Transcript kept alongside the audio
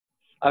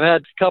I've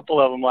had a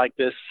couple of them like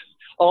this.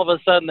 All of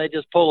a sudden, they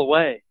just pull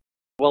away.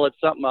 Well, it's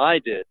something I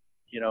did,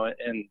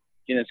 and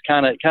it's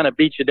kind of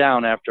beats you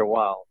down after a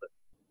while. But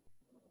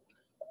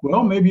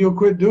well, maybe you'll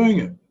quit doing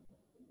it.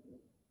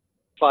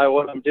 by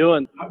what I'm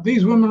doing.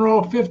 These women are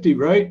all 50,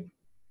 right?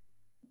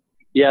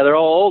 Yeah, they're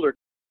all older.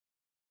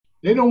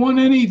 They don't want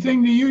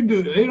anything that you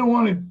do. They don't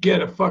want to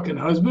get a fucking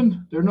husband.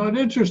 They're not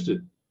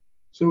interested.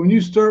 So when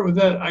you start with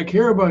that, I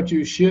care about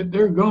you shit,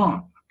 they're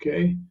gone,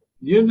 okay?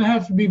 You didn't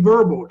have to be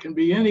verbal. It can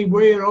be any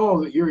way at all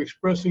that you're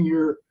expressing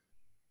your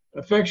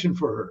affection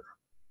for her.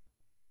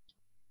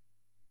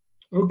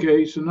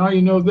 Okay, so now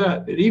you know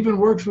that. It even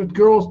works with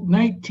girls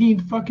 19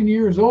 fucking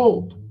years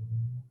old.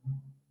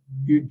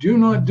 You do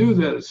not do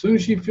that. As soon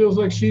as she feels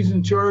like she's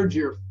in charge,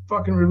 your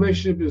fucking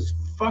relationship is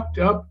fucked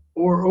up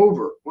or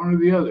over, one or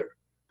the other.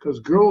 Because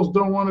girls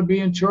don't want to be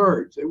in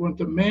charge. They want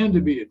the man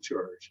to be in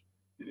charge.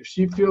 And if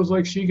she feels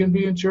like she can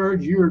be in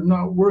charge, you're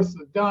not worth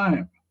a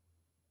dime.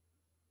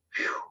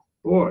 Whew,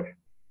 boy.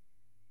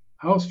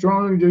 How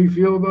strongly do you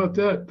feel about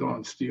that,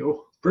 Dawn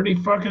Steele? Pretty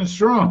fucking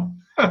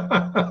strong,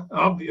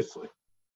 obviously.